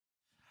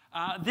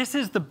This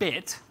is the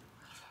bit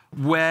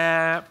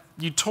where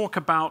you talk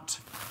about,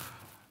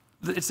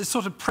 it's a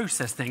sort of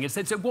process thing. It's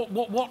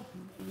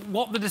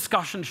what the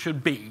discussion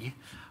should be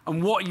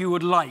and what you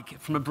would like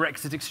from a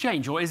Brexit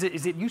exchange. Or is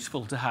it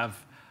useful to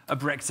have a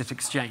Brexit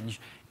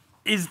exchange?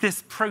 Is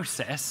this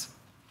process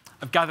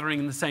of gathering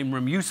in the same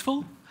room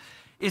useful?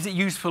 Is it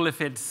useful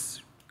if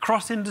it's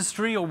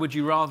cross-industry, or would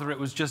you rather it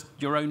was just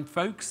your own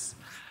folks?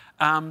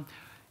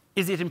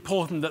 Is it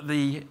important that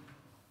the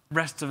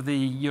rest of the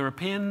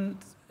European,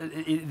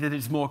 that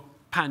it's more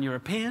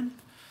pan-European?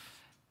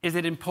 Is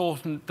it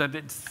important that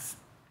it's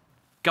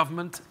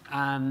government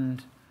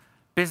and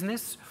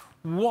business?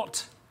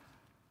 What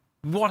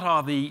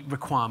are the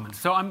requirements?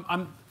 So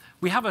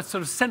we have a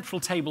sort of central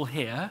table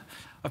here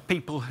of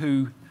people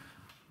who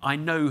I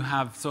know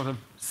have sort of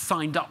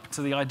signed up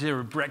to the idea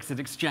of Brexit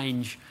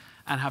exchange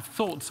and have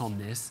thoughts on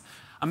this.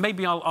 And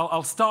maybe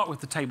I'll start with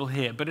the table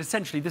here, but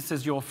essentially this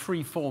is your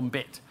free-form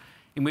bit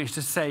in which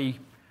to say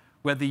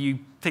whether you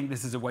think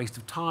this is a waste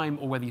of time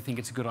or whether you think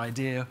it's a good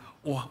idea,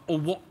 or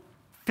what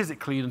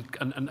physically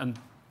and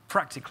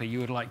practically you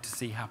would like to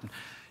see happen.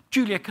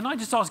 Julia, can I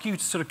just ask you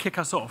to sort of kick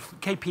us off?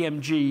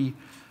 KPMG,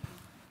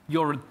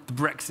 you're the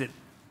Brexit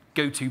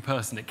go-to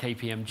person at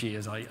KPMG,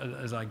 as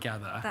I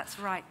gather. That's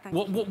right, thank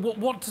you.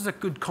 What does a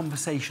good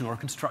conversation or a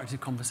constructive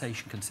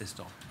conversation consist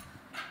of?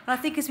 I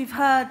think, as we've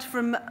heard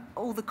from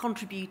all the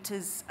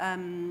contributors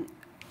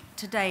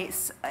today,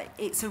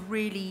 it's a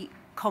really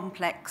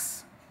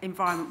complex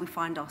environment we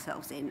find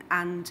ourselves in,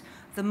 and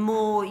the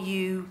more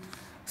you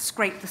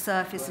scrape the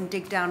surface and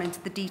dig down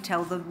into the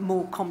detail, the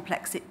more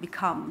complex it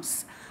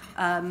becomes.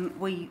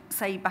 We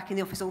say back in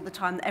the office all the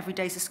time that every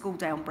day's a school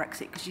day on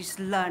Brexit, because you're just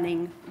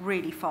learning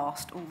really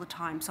fast all the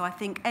time. So I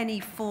think any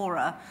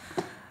fora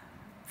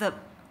that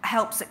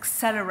helps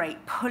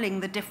accelerate pulling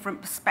the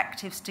different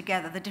perspectives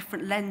together, the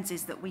different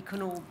lenses that we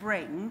can all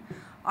bring,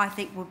 I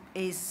think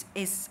is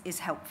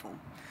helpful.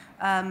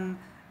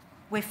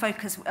 We're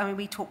focused, I mean,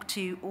 we talk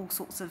to all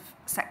sorts of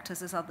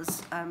sectors, as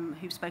others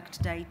who've spoken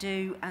today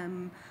do.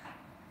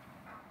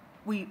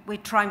 We're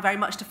trying very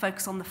much to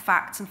focus on the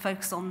facts and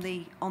focus on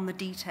the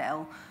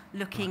detail,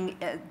 looking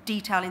at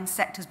detail in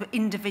sectors, but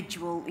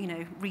individual,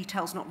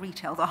 retail's not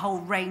retail, the whole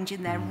range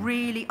in there,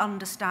 really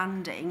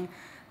understanding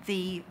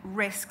the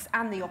risks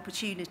and the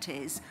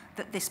opportunities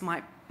that this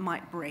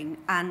might bring,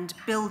 and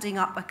building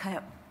up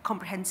a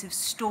comprehensive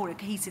story, a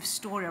cohesive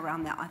story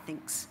around that, I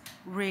think's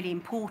really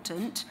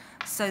important,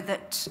 so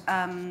that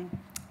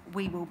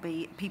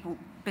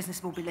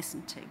business will be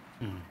listened to.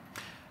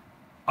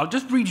 I'll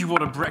just read you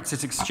what a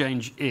Brexit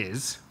exchange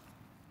is.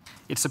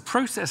 It's a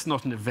process,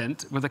 not an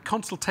event, with a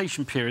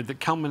consultation period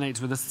that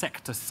culminates with a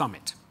sector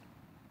summit.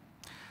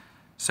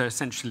 So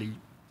essentially,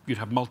 you'd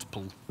have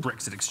multiple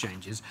Brexit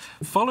exchanges.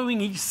 Following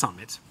each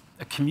summit,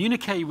 a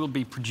communiqué will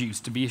be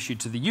produced to be issued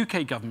to the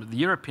UK government, the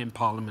European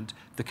Parliament,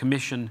 the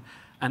Commission,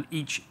 and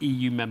each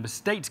EU member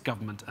state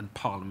government and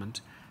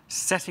parliament,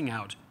 setting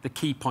out the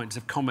key points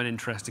of common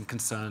interest and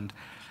concern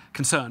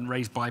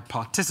raised by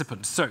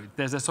participants. So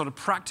there's a sort of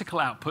practical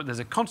output. There's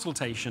a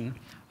consultation,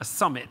 a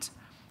summit,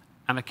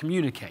 and a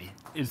communiqué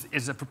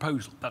is a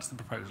proposal. That's the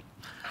proposal.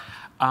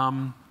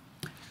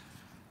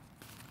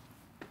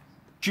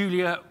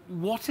 Julia,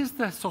 what is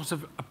the sort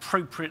of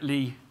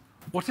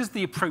what is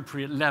the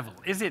appropriate level?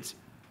 Is it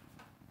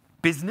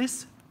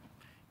business?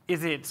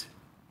 Is it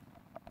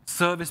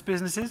service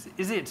businesses?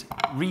 Is it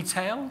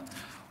retail?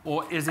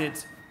 Or is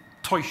it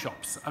toy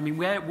shops? I mean,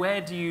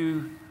 where do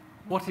you,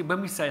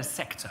 when we say a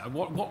sector,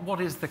 what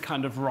is the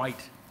kind of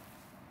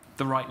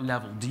the right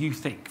level, do you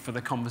think, for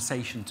the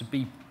conversation to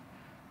be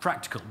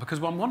practical? Because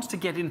one wants to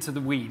get into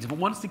the weeds, one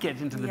wants to get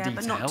into the detail.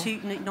 But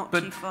not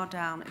too far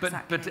down,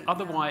 exactly. But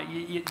otherwise,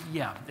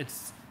 yeah,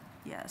 it's...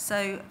 Yeah,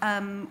 so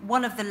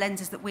one of the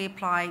lenses that we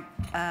apply,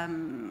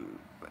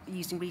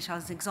 using retail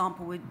as an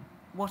example, with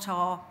what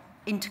are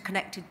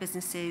interconnected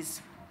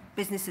businesses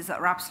that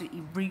are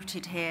absolutely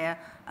rooted here,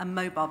 and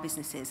mobile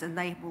businesses, and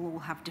they will all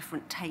have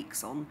different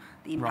takes on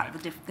the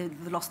impact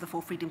the loss of the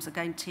four freedoms are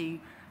going to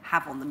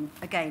have on them,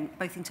 again,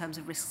 both in terms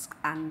of risks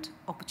and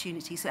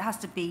opportunities. So it has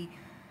to be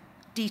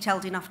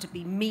detailed enough to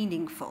be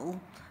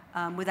meaningful,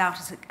 without,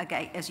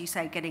 as you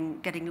say,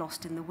 getting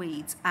lost in the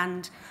weeds.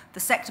 And the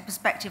sector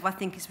perspective, I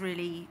think, is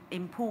really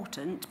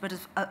important, but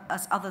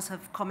as others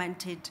have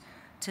commented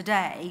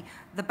today,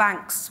 the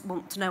banks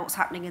want to know what's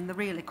happening in the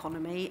real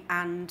economy,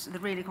 and the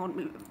real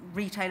economy,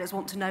 retailers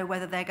want to know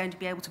whether they're going to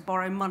be able to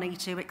borrow money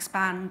to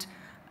expand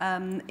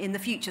in the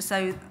future.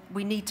 So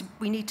we need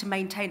to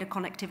maintain a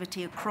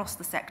connectivity across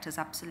the sectors,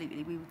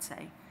 absolutely, we would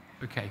say.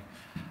 OK.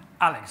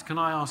 Alex, can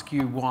I ask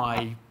you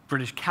why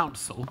British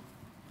Council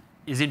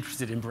is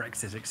interested in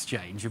Brexit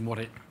exchange and what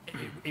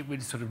it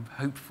would sort of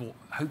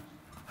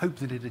hope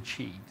that it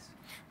achieves?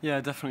 Yeah,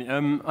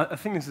 definitely. I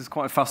think this is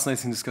quite a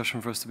fascinating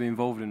discussion for us to be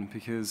involved in,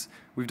 because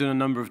we've done a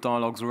number of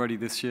dialogues already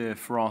this year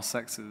for our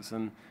sectors,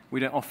 and we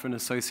don't often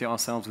associate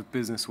ourselves with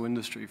business or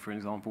industry, for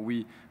example.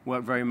 We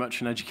work very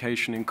much in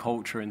education, in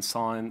culture, in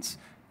science,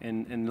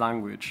 in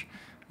language.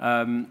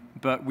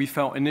 But we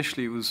felt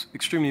initially it was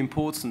extremely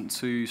important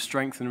to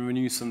strengthen and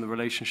renew some of the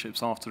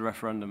relationships after the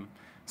referendum.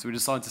 So we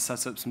decided to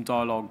set up some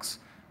dialogues.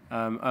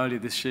 Earlier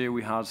this year,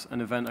 we had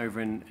an event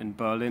over in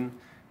Berlin,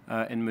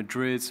 in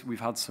Madrid.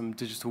 We've had some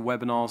digital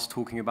webinars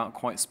talking about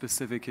quite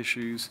specific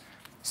issues,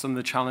 some of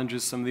the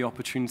challenges, some of the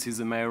opportunities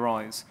that may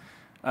arise.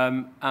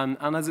 And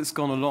as it's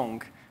gone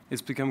along,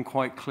 it's become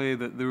quite clear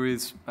that there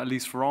is, at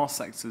least for our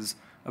sectors,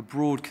 a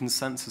broad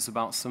consensus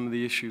about some of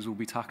the issues we'll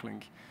be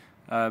tackling.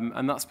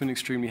 And that's been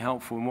extremely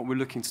helpful. And what we're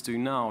looking to do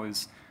now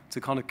is to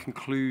kind of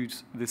conclude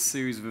this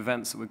series of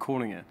events that we're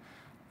calling it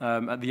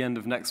at the end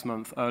of next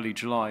month, early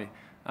July,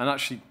 and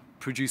actually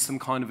produce some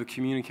kind of a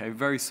communique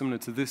very similar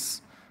to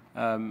this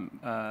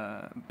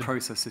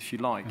process, if you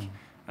like,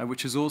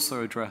 which is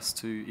also addressed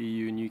to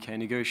EU and UK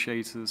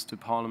negotiators, to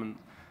Parliament,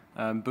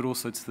 but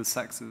also to the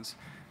sectors.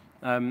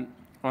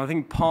 I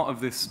think part of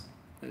this,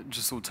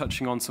 just sort of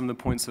touching on some of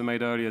the points that were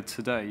made earlier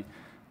today,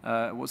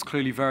 what's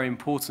clearly very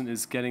important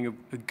is getting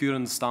a good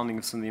understanding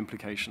of some of the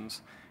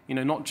implications.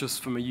 Not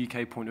just from a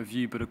UK point of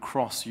view, but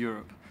across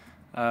Europe.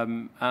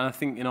 And I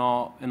think in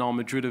our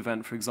Madrid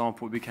event, for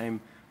example, it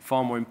became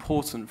far more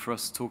important for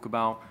us to talk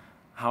about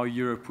how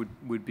Europe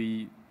would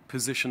be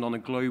positioned on a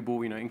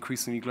global,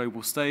 increasingly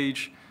global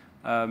stage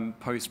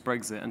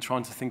post-Brexit, and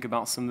trying to think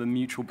about some of the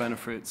mutual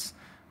benefits,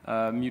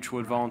 mutual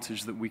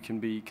advantage that we can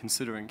be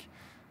considering.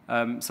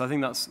 So I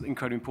think that's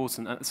incredibly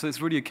important. So it's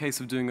really a case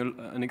of doing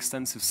an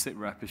extensive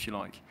sit-rep, if you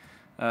like.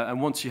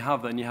 And once you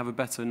have that, and you have a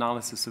better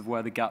analysis of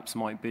where the gaps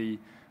might be,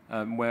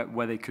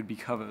 where they could be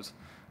covered.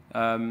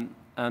 So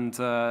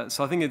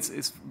I think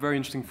it's very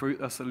interesting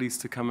for us at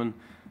least to come and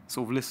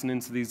sort of listen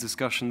into these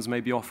discussions,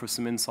 maybe offer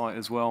some insight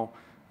as well.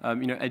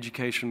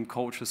 Education,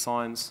 culture,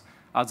 science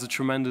adds a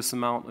tremendous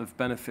amount of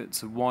benefit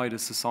to wider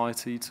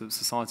society, to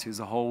society as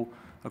a whole,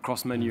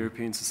 across many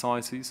European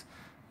societies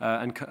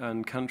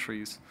and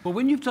countries. Well,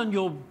 when you've done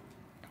your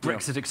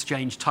Brexit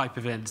Exchange type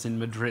events in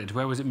Madrid,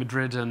 where was it,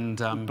 Madrid and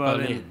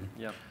Berlin?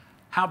 Yeah.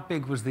 How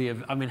big was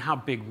how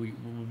big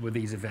were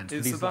these events?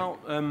 It's about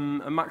a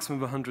maximum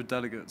of 100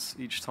 delegates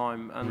each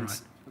time, and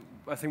right.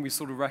 I think we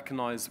sort of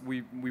recognise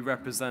we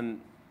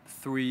represent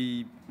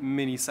 3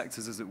 mini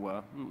sectors, as it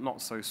were, not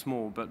so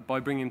small, but by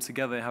bringing them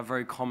together, they have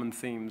very common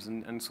themes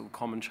and sort of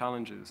common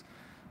challenges.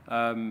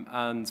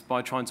 And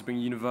by trying to bring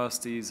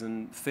universities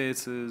and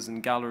theatres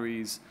and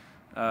galleries,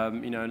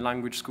 and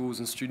language schools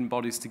and student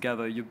bodies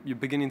together, you're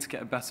beginning to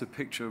get a better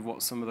picture of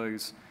what some of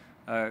those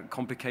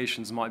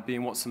complications might be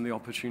and what some of the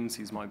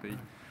opportunities might be.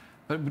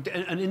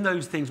 And in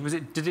those things,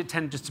 did it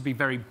tend just to be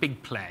very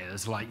big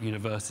players like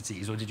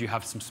universities, or did you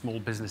have some small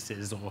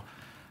businesses or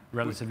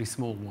relatively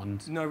small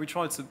ones? No, we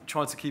tried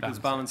to keep as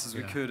balanced as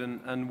we could,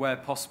 and where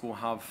possible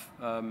have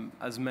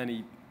as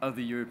many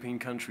other European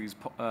countries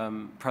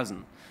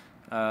present,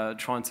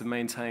 trying to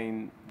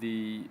maintain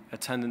the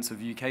attendance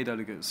of UK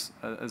delegates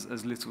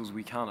as little as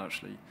we can,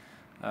 actually.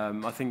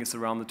 I think it's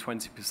around the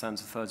 20%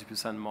 to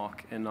 30%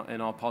 mark in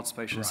our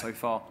participation so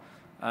far,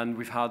 and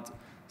we've had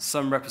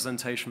some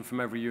representation from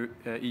every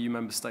EU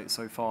member state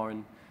so far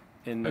in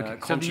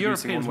contributing. So the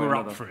Europeans were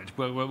up for it,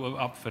 were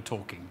up for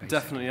talking, basically.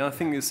 Definitely. I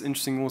think it's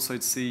interesting also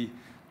to see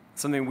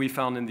something we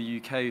found in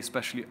the UK,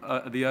 especially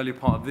at the earlier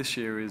part of this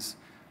year, is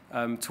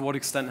to what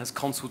extent has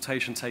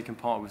consultation taken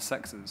part with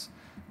sectors.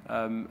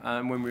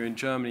 And when we were in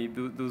Germany,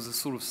 there was a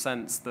sort of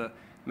sense that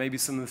maybe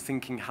some of the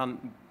thinking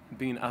hadn't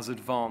been as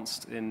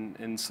advanced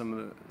in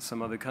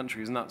some other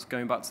countries, and that's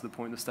going back to the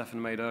point that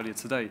Stefan made earlier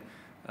today,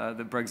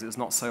 that Brexit is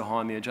not so high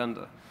on the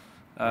agenda.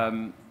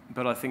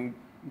 But I think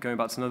going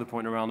back to another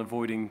point around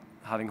avoiding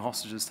having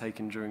hostages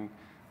taken during,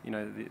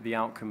 the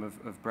outcome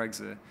of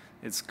Brexit,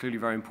 it's clearly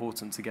very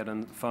important to get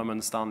a firm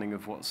understanding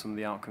of what some of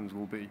the outcomes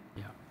will be.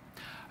 Yeah.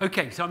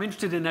 Okay, so I'm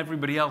interested in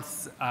everybody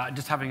else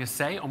just having a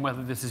say on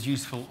whether this is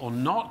useful or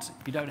not.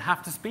 You don't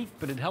have to speak,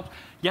 but it helps.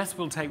 Yes,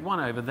 we'll take one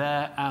over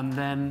there, and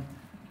then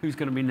who's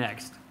going to be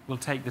next? We'll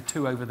take the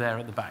 2 over there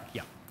at the back.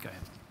 Yeah, go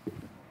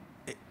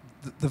ahead.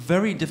 The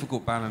very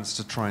difficult balance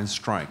to try and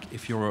strike,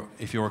 if you're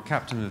a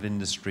captain of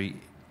industry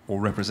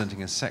or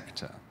representing a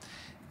sector,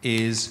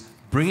 is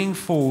bringing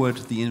forward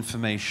the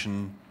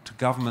information to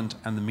government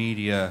and the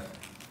media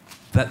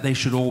that they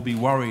should all be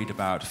worried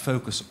about,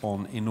 focus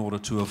on in order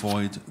to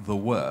avoid the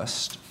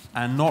worst,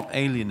 and not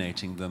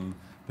alienating them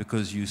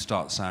because you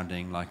start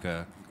sounding like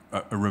a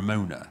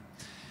Ramona.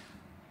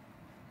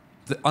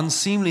 The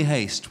unseemly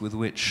haste with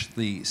which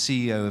the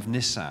CEO of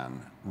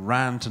Nissan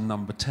ran to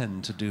number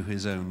 10 to do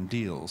his own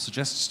deal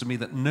suggests to me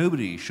that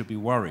nobody should be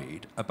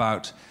worried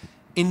about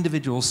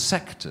individual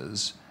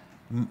sectors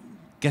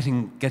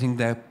getting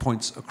their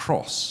points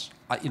across.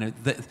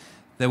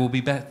 There will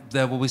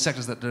be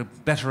sectors that are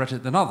better at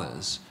it than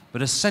others,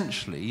 but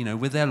essentially,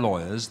 with their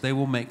lawyers, they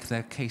will make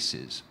their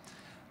cases,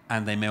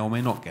 and they may or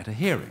may not get a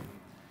hearing.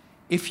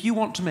 If you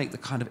want to make the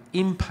kind of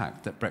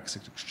impact that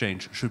Brexit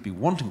Exchange should be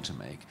wanting to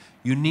make,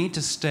 you need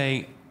to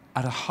stay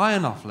at a high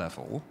enough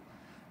level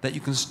that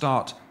you can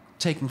start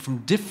taking from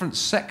different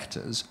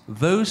sectors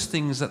those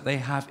things that they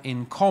have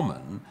in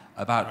common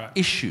about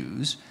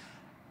issues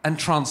and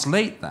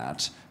translate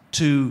that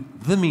to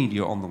the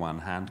media on the one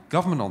hand,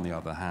 government on the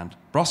other hand,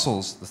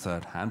 Brussels the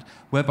third hand,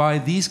 whereby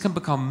these can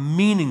become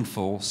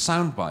meaningful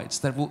sound bites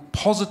that will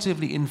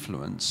positively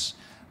influence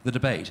the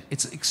debate.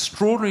 It's an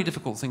extraordinarily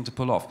difficult thing to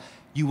pull off.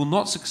 You will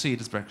not succeed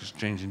as Brexit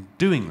Exchange in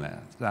doing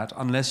that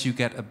unless you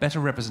get a better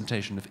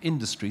representation of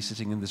industry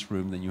sitting in this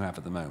room than you have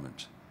at the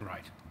moment.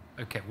 Right.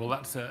 Okay. Well,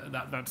 that's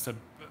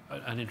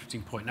an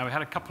interesting point. Now we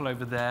had a couple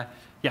over there.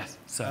 Yes,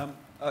 sir.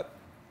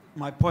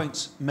 My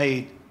point's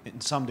made in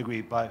some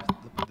degree by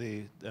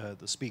the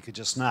speaker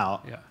just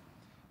now. Yeah.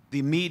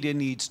 The media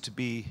needs to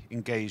be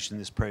engaged in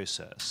this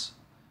process.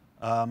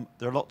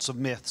 There are lots of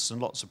myths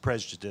and lots of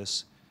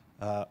prejudice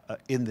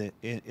in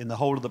the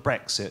whole of the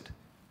Brexit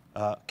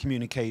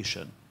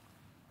communication.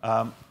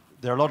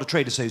 There are a lot of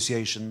trade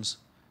associations,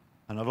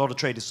 and a lot of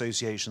trade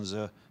associations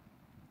are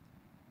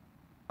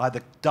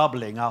either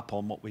doubling up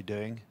on what we're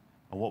doing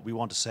and what we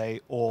want to say,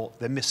 or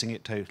they're missing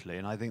it totally.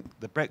 And I think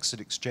the Brexit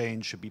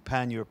Exchange should be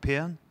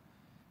pan-European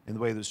in the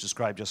way that was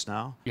described just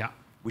now. Yeah.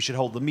 We should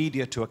hold the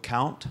media to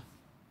account.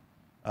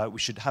 We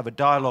should have a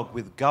dialogue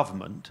with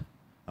government.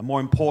 And more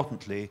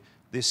importantly,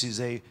 this is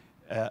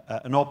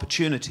an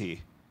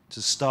opportunity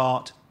to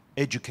start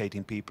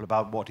educating people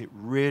about what it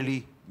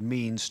really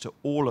means to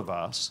all of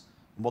us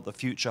and what the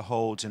future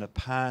holds in a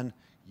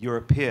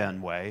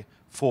pan-European way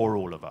for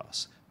all of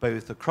us,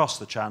 both across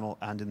the Channel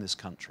and in this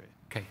country.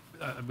 Okay.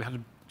 We had a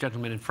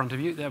gentleman in front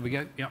of you. There we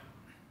go. Yeah.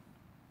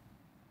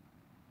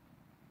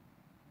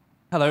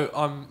 Hello,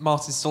 I'm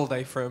Martin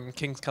Solday from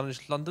King's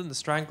College London, the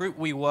Strand Group.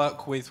 We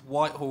work with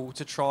Whitehall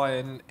to try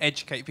and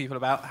educate people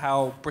about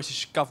how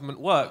British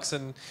government works.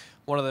 And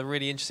one of the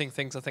really interesting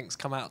things I think has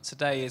come out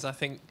today is I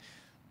think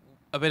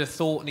a bit of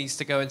thought needs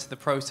to go into the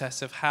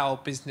process of how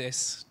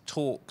business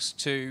talks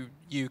to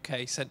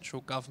UK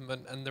central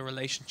government and the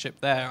relationship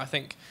there. I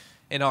think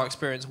in our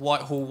experience,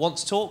 Whitehall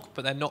wants to talk,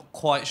 but they're not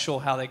quite sure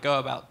how they go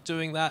about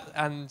doing that.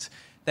 And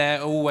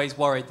they're always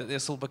worried that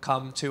this will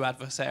become too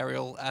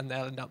adversarial and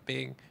they'll end up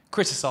being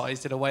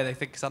criticised in a way they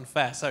think is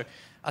unfair. So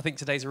I think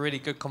today's a really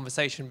good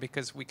conversation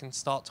because we can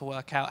start to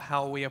work out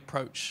how we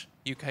approach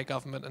UK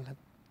government and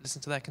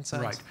listen to their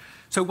concerns. Right.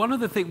 So one of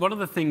the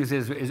things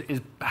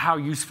is how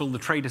useful the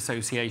trade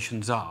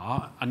associations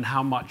are and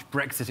how much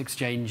Brexit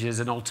Exchange is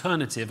an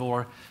alternative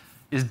or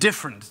is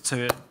different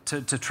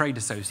to trade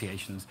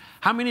associations.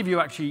 How many of you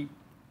actually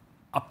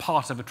are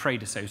part of a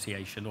trade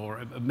association or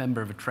a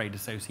member of a trade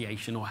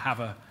association or have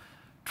a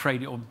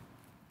trade or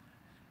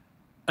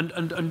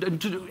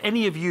and to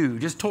any of you,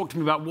 just talk to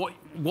me about what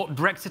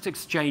Brexit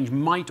Exchange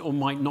might or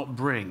might not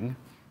bring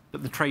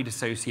that the trade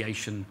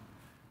association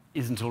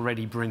isn't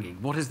already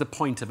bringing. What is the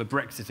point of a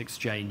Brexit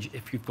Exchange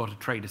if you've got a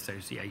trade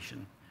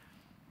association?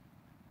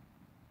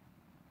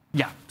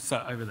 Yeah,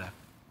 so over there.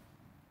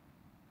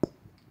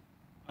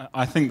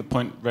 I think the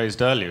point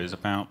raised earlier is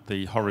about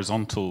the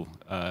horizontal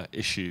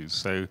issues.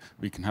 So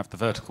we can have the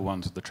vertical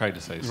ones of the trade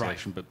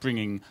association, but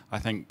bringing, I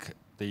think,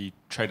 the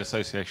trade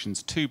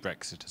associations to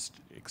Brexit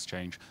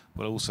Exchange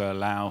will also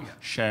allow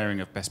sharing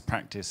of best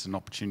practice and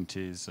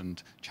opportunities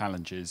and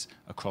challenges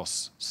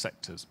across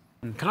sectors.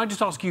 Can I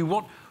just ask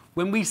you,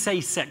 when we say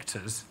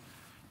sectors,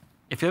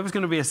 if there was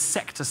going to be a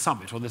sector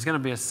summit or there's going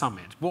to be a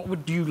summit, what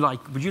would you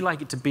like? Would you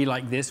like it to be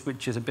like this,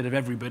 which is a bit of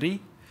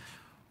everybody,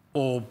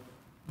 or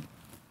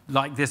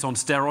like this on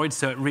steroids,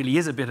 so it really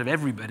is a bit of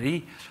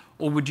everybody,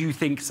 or would you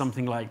think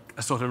something like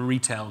a sort of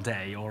retail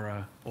day or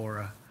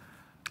a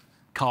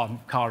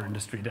car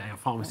industry day, a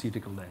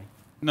pharmaceutical day?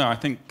 No, I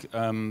think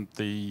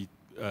the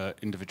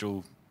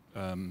individual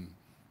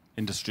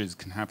industries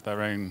can have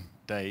their own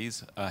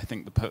days. I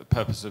think the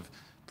purpose of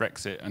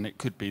Brexit, and it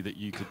could be that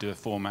you could do a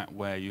format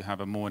where you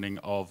have a morning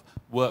of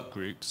work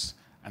groups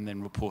and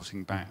then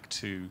reporting back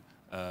to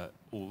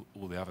all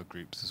the other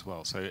groups as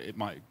well. So it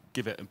might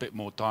give it a bit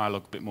more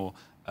dialogue, a bit more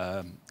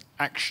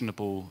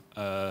actionable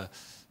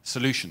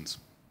solutions.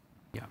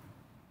 Yeah.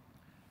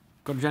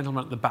 Got a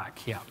gentleman at the back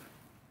here.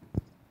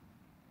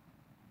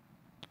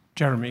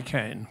 Jeremy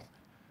Kane.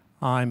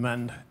 I'm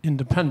an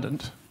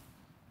independent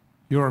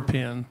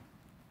European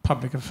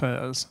public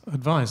affairs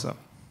advisor.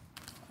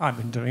 I've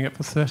been doing it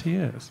for 30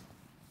 years.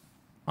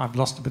 I've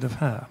lost a bit of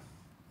hair.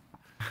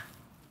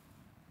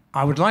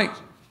 I would like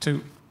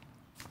to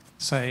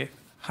say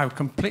how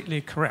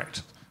completely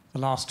correct the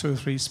last 2 or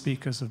 3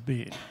 speakers have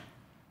been.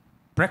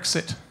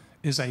 Brexit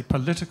is a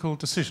political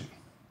decision.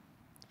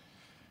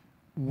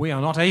 We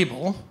are not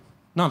able,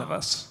 none of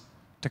us,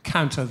 to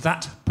counter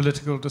that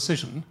political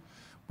decision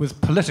with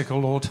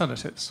political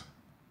alternatives.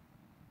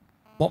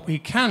 What we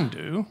can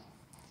do,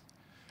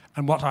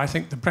 and what I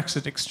think the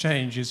Brexit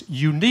Exchange is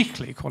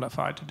uniquely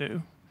qualified to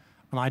do,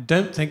 and I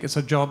don't think it's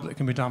a job that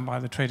can be done by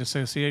the trade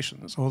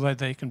associations, although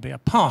they can be a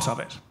part of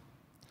it.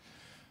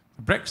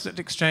 The Brexit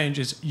Exchange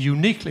is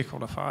uniquely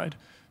qualified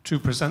to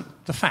present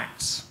the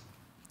facts,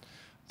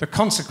 the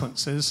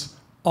consequences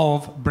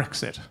of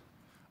Brexit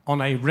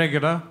on a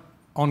regular,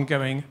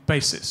 ongoing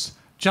basis,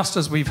 just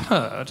as we've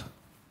heard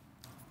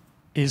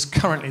is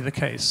currently the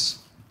case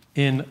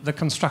in the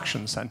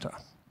construction centre.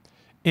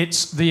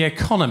 It's the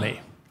economy.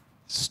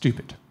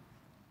 Stupid.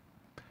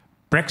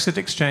 Brexit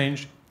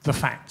Exchange the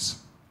facts.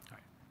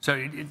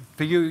 So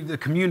for you, the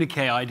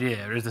communique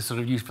idea is the sort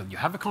of useful. You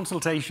have a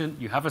consultation,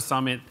 you have a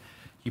summit,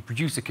 you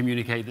produce a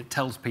communique that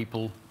tells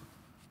people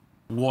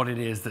what it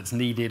is that's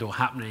needed or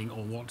happening,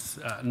 or what's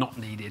not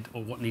needed,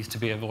 or what needs to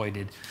be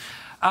avoided.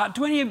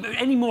 Do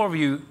any more of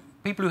you,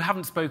 people who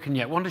haven't spoken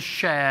yet, want to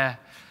share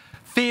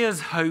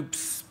fears,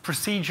 hopes,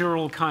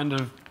 procedural kind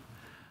of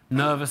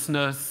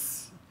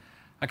nervousness,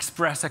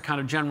 express a kind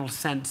of general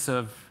sense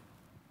of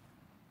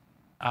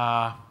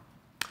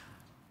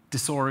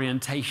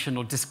disorientation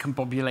or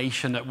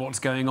discombobulation at what's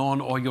going on,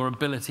 or your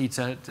ability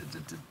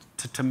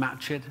to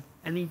match it?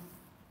 Any?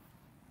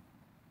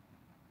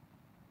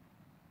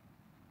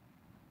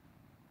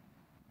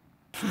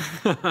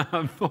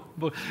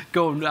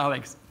 Go on,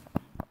 Alex.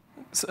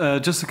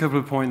 Just a couple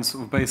of points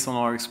sort of based on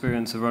our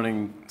experience of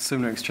running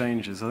similar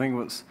exchanges. I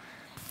think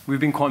we've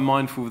been quite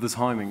mindful of the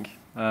timing,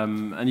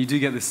 and you do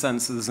get this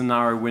sense that there's a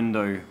narrow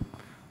window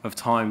of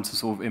time to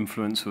sort of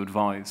influence or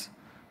advise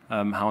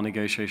how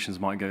negotiations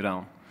might go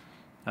down.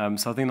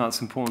 So I think that's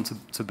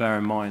important to bear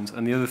in mind.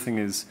 And the other thing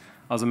is,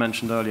 as I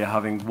mentioned earlier,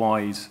 having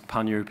wide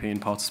pan-European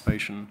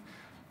participation,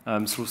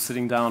 sort of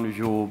sitting down with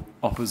your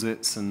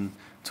opposites and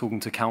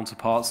talking to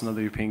counterparts in other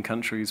European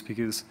countries,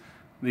 because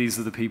these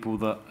are the people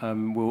that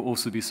will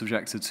also be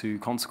subjected to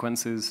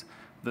consequences,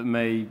 that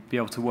may be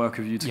able to work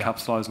with you to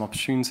capitalise on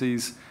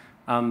opportunities,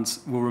 and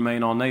will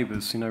remain our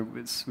neighbours. You know,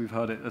 we've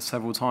heard it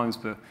several times,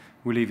 but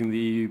we're leaving the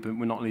EU, but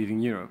we're not leaving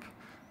Europe.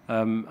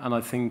 And I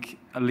think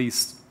at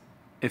least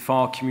if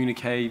our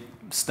communique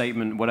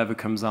statement, whatever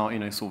comes out, you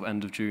know, sort of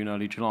end of June,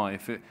 early July,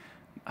 if it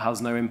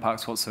has no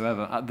impact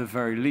whatsoever, at the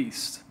very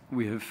least,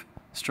 we have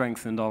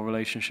strengthened our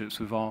relationships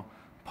with our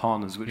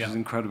partners, which is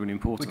incredibly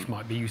important. Which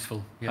might be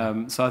useful.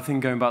 So I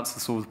think going back to the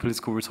sort of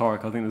political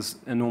rhetoric, I think there's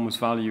enormous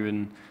value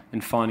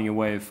in finding a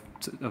way of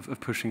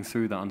pushing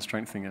through that and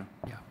strengthening it.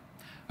 Yeah.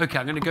 Okay,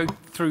 I'm going to go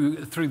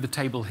through the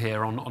table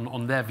here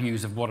on their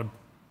views of what a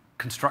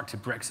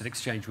constructive Brexit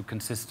exchange would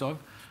consist of.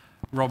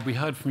 Rob, we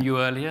heard from you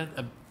earlier,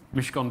 a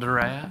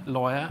Mishkondareya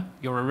lawyer.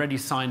 You're already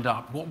signed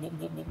up.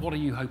 What are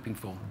you hoping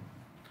for?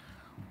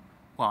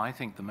 Well, I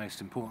think the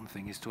most important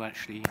thing is to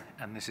actually,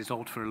 and this is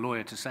odd for a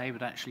lawyer to say,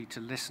 but actually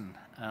to listen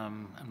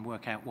and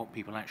work out what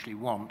people actually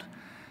want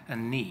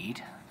and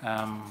need,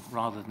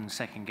 rather than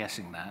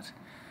second-guessing that.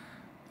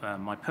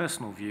 My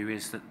personal view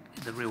is that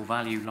the real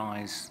value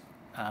lies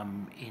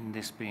in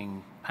this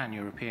being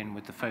pan-European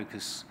with the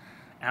focus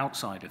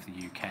outside of the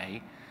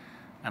UK.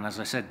 And as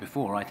I said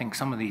before, I think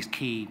some of these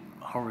key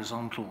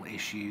horizontal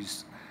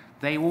issues,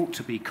 they ought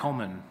to be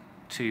common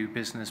to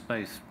business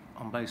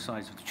on both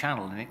sides of the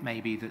channel, and it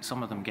may be that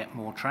some of them get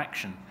more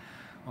traction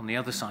on the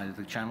other side of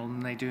the channel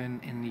than they do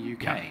in the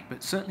UK. Yeah.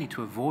 But certainly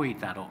to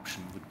avoid that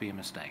option would be a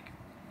mistake.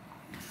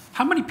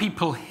 How many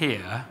people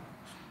here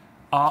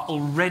are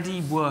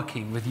already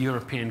working with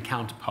European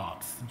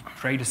counterparts,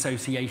 trade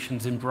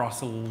associations in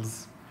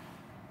Brussels,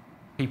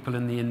 people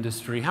in the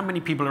industry? How many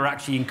people are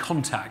actually in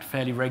contact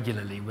fairly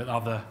regularly with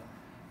other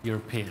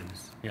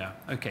Europeans? Yeah,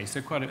 okay,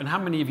 so quite a... And how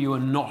many of you are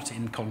not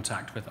in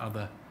contact with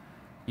other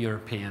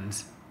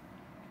Europeans?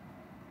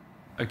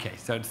 Okay,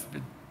 so it's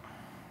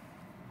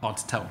hard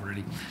to tell,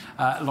 really.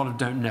 A lot of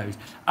don't knows.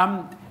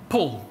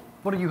 Paul,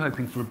 what are you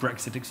hoping for a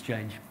Brexit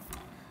exchange?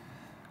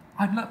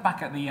 I'd look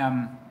back at the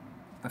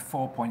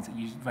 4 points that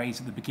you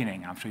raised at the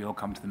beginning. I'm sure you'll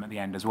come to them at the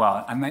end as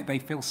well. And they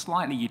feel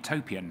slightly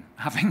utopian,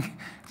 having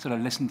sort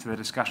of listened to the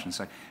discussion.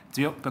 So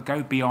to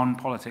go beyond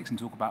politics and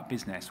talk about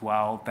business,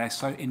 well, they're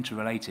so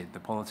interrelated, the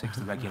politics,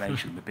 the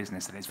regulation, the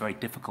business, that it's very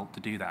difficult to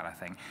do that, I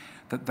think.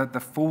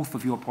 The fourth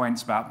of your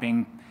points about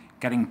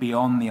getting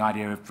beyond the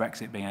idea of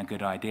Brexit being a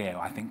good idea,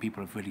 I think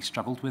people have really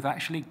struggled with,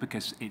 actually,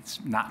 because it's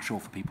natural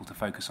for people to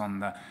focus on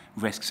the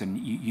risks, and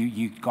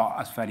you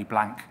got a fairly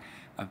blank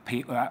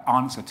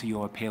answer to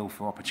your appeal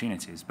for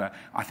opportunities. But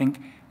I think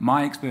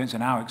my experience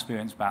and our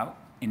experience about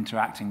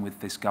interacting with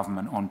this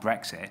government on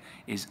Brexit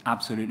is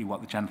absolutely what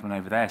the gentleman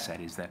over there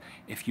said, is that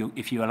if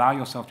you allow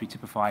yourself to be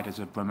typified as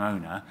a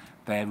Bramona,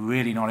 they're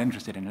really not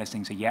interested in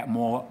listening to yet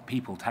more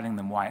people telling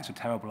them why it's a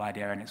terrible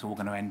idea and it's all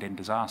going to end in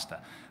disaster.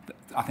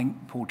 I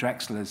think Paul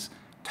Drexler's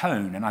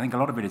tone, and I think a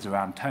lot of it is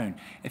around tone,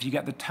 if you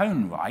get the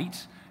tone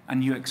right,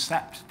 and you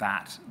accept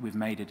that we've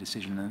made a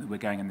decision and that we're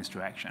going in this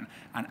direction,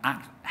 and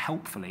act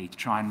helpfully to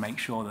try and make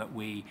sure that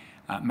we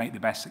make the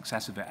best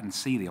success of it and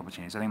see the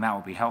opportunities, I think that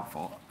will be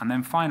helpful. And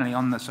then finally,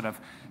 on the sort of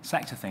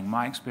sector thing,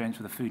 my experience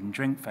with the Food and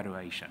Drink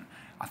Federation,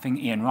 I think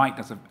Ian Wright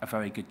does a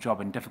very good job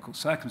in difficult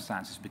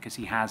circumstances, because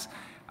he has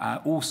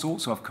all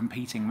sorts of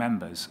competing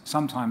members,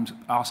 sometimes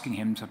asking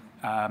him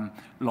to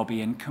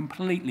lobby in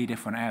completely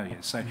different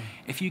areas. So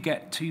if you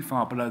get too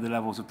far below the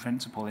levels of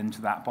principle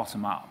into that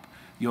bottom up,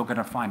 you're going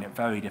to find it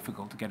very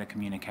difficult to get a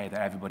communique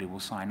that everybody will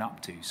sign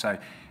up to. So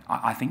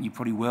I think you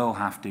probably will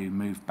have to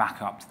move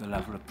back up to the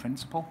level of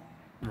principle.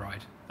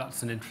 Right,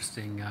 that's an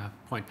interesting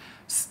point.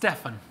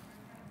 Stefan?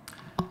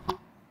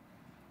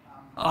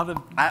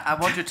 I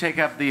want to take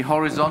up the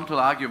horizontal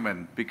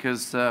argument,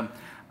 because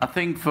I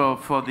think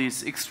for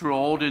this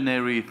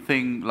extraordinary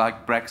thing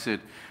like Brexit,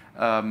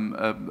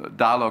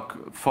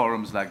 dialogue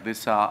forums like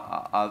this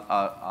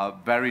are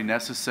very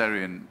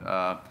necessary. And,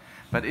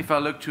 but if I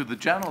look to the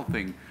general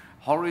thing,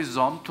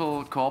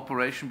 horizontal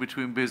cooperation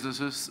between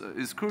businesses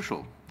is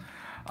crucial.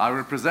 I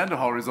represent a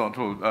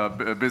horizontal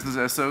business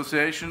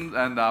association,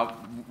 and I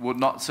would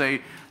not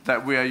say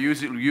that we are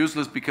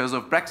useless because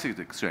of Brexit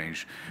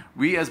Exchange.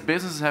 We as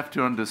businesses have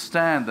to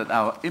understand that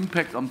our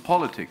impact on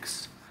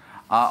politics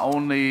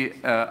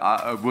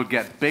will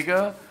get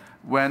bigger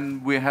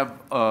when we have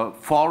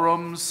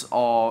forums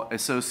or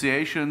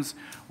associations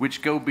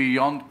which go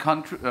beyond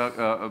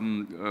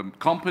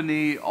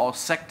company or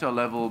sector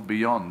level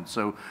beyond.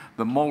 So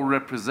the more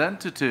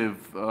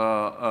representative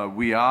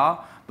we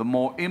are, the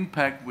more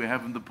impact we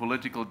have in the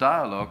political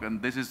dialogue,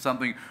 and this is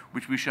something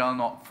which we shall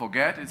not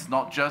forget. It's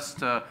not just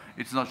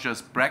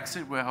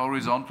Brexit where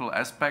horizontal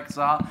aspects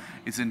are.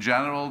 It's in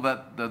general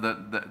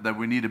that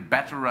we need a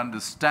better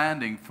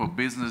understanding for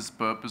business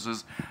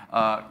purposes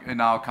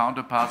in our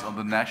counterparts on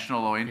the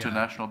national or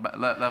international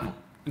level.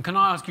 And can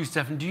I ask you,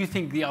 Stefan, do you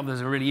think the others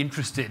are really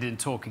interested in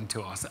talking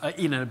to us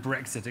in a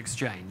Brexit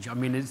exchange? I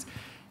mean,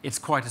 it's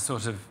quite a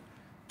sort of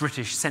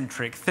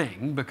British-centric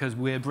thing because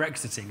we're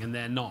Brexiting and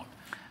they're not.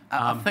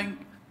 I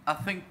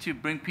think to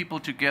bring people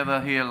together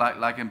here,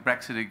 like in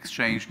Brexit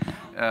Exchange,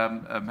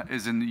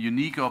 is a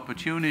unique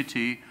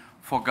opportunity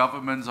for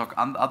governments or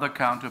other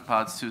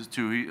counterparts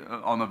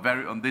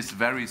on this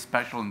very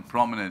special and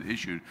prominent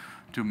issue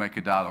to make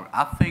a dialogue.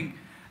 I think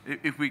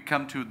if we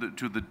come to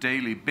the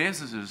daily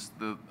businesses,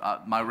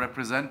 my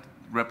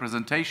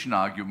representation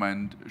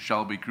argument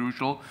shall be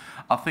crucial.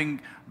 I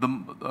think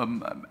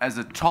as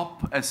a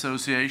top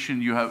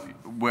association, you have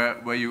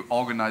where you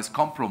organize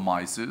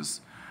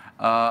compromises.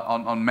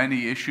 On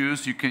many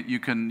issues, you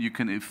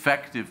can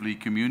effectively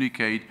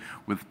communicate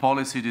with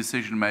policy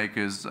decision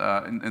makers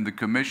in the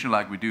Commission,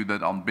 like we do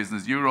that on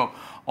Business Europe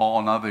or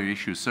on other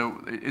issues.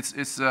 So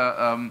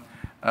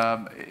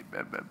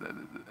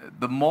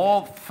the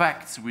more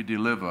facts we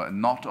deliver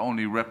and not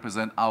only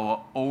represent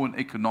our own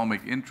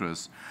economic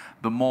interests,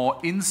 the more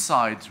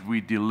insights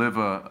we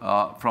deliver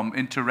from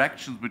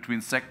interactions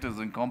between sectors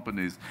and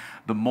companies,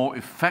 the more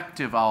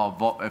effectively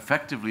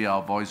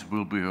our voice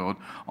will be heard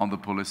on the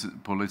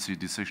policy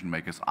decision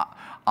makers.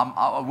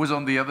 I was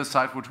on the other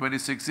side for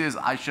 26 years.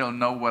 I shall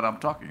know what I'm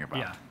talking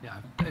about.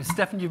 Yeah.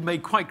 Stefan, you've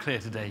made quite clear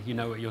today you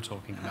know what you're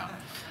talking about.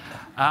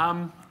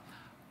 I'm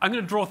going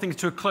to draw things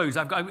to a close.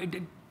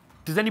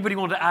 Does anybody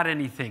want to add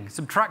anything,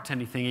 subtract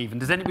anything even?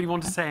 Does anybody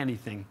want to say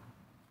anything?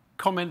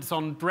 Comments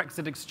on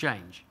Brexit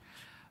Exchange?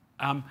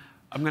 I'm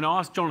going to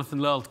ask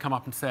Jonathan Lurl to come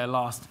up and say a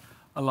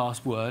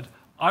last word.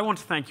 I want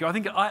to thank you. I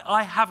think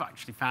I have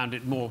actually found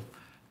it more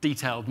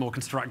detailed, more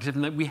constructive,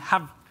 and that we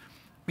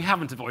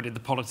haven't avoided the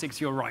politics.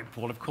 You're right,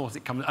 Paul. Of course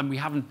it comes, and we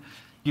haven't.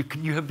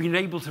 You have been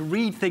able to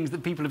read things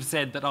that people have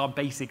said that are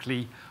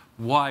basically,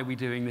 why are we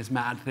doing this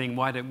mad thing?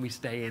 Why don't we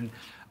stay in?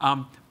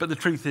 But the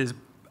truth is,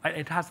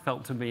 it has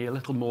felt to me a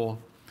little more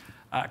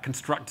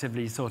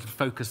constructively sort of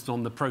focused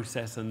on the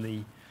process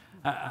and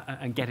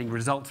and getting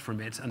results from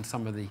it, and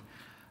some of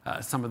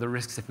the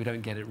risks if we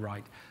don't get it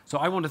right. So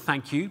I want to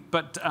thank you,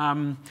 but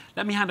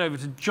let me hand over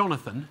to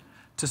Jonathan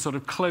to sort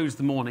of close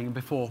the morning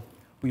before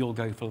we all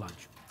go for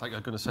lunch. I'm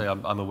going to say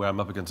I'm aware I'm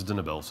up against a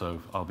dinner bell, so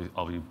I'll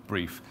be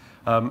brief.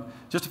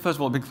 Just first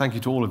of all, a big thank you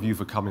to all of you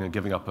for coming and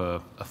giving up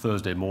a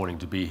Thursday morning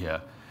to be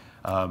here.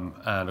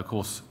 And of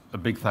course, a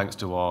big thanks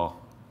to our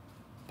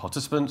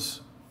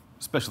participants.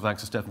 Special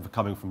thanks to Stefan for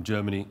coming from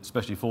Germany,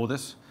 especially for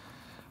this.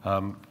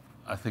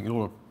 I think you'll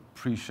all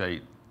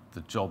appreciate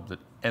the job that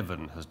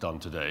Evan has done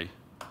today.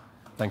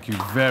 Thank you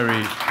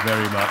very,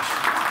 very much.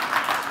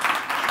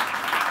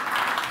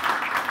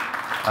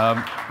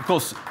 Of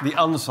course, the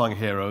unsung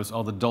heroes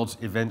are the Dodds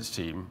events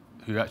team,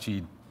 who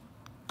actually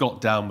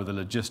got down with the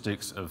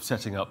logistics of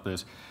setting up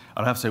this.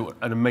 And I have to say,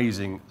 an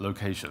amazing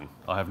location.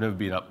 I have never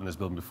been up in this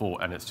building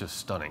before, and it's just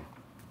stunning.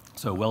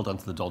 So well done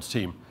to the Dodds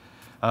team.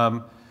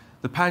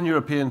 The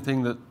pan-European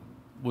thing that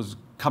was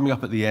coming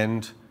up at the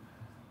end,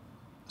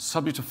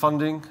 subject to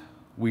funding,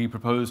 we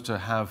propose to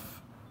have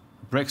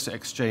Brexit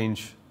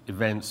Exchange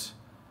events,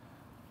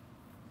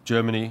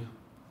 Germany,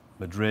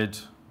 Madrid,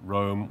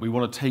 Rome. We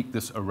want to take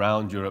this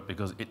around Europe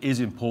because it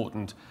is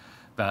important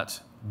that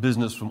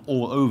business from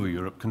all over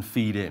Europe can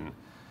feed in.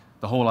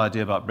 The whole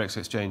idea about Brexit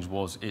Exchange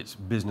was it's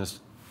business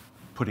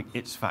putting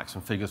its facts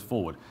and figures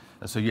forward.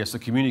 And so yes, the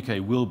communique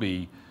will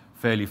be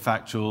fairly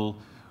factual.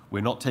 We're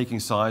not taking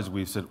sides.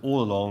 We've said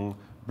all along,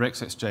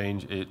 Brexit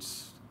Exchange,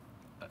 it's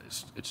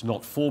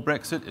not for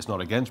Brexit, it's not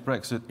against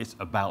Brexit, it's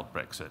about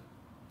Brexit.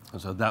 And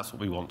so that's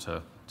what we want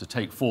to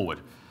take forward.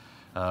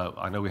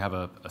 I know we have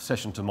a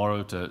session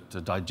tomorrow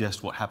to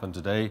digest what happened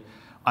today.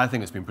 I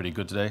think it's been pretty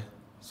good today,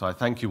 so I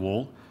thank you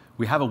all.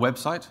 We have a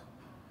website.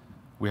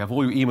 We have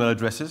all your email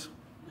addresses,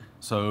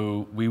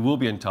 so we will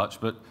be in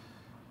touch, but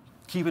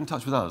keep in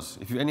touch with us.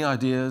 If you have any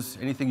ideas,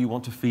 anything you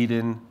want to feed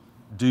in,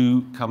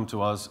 do come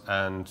to us,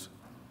 and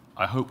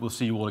I hope we'll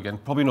see you all again.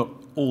 Probably not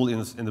all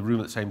in the room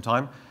at the same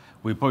time.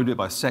 We'll probably do it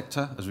by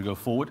sector as we go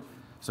forward,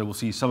 so we'll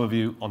see some of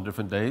you on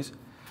different days.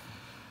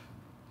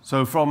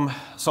 So from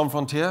Sans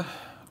Frontières,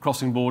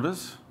 crossing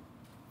borders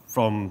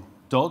from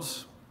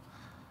Dodds.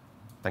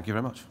 Thank you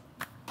very much.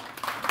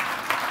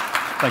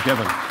 Thank you,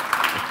 Evan.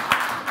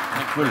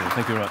 Brilliant.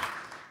 Thank you very much.